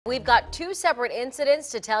We've got two separate incidents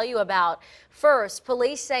to tell you about. First,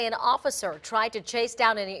 police say an officer tried to chase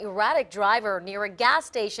down an erratic driver near a gas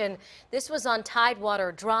station. This was on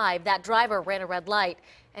Tidewater Drive. That driver ran a red light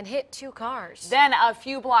and hit two cars. Then a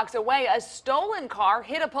few blocks away, a stolen car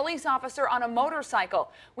hit a police officer on a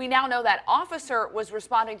motorcycle. We now know that officer was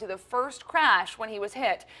responding to the first crash when he was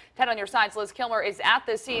hit. 10 on your side's Liz Kilmer is at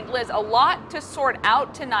the scene. Liz, a lot to sort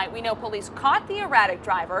out tonight. We know police caught the erratic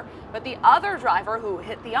driver, but the other driver who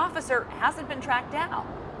hit the officer hasn't been tracked down.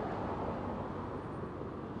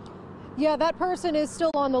 Yeah, that person is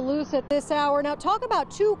still on the loose at this hour. Now, talk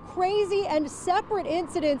about two crazy and separate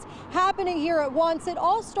incidents happening here at once. It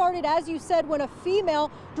all started, as you said, when a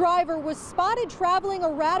female driver was spotted traveling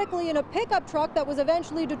erratically in a pickup truck that was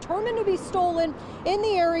eventually determined to be stolen in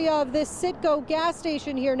the area of this Citgo gas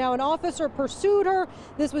station here. Now, an officer pursued her.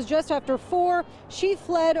 This was just after 4. She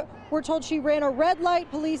fled. We're told she ran a red light,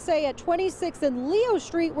 police say, at 26th and Leo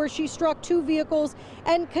Street, where she struck two vehicles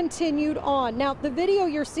and continued on. Now, the video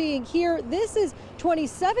you're seeing here, this is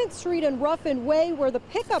 27th Street and Ruffin Way, where the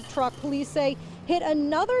pickup truck, police say, hit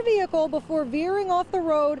another vehicle before veering off the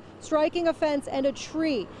road, striking a fence and a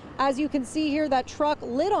tree. As you can see here, that truck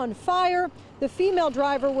lit on fire. The female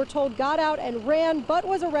driver, we're told, got out and ran, but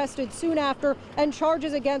was arrested soon after, and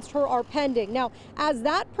charges against her are pending. Now, as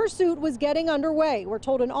that pursuit was getting underway, we're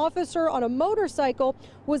told an officer on a motorcycle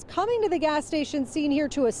was coming to the gas station scene here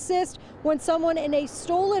to assist when someone in a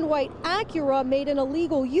stolen white Acura made an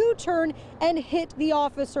illegal U-turn and hit the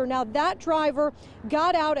officer. Now, that driver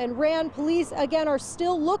got out and ran. Police, again, are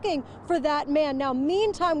still looking for that man. Now,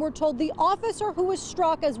 meantime, we're told the officer who was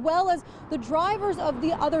struck, as well as the drivers of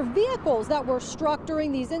the other vehicles that were struck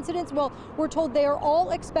during these incidents, well, we're told they are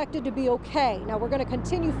all expected to be okay. Now, we're going to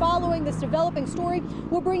continue following this developing story.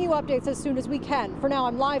 We'll bring you updates as soon as we can. For now,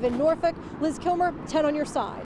 I'm live in Norfolk. Liz Kilmer, 10 on your side.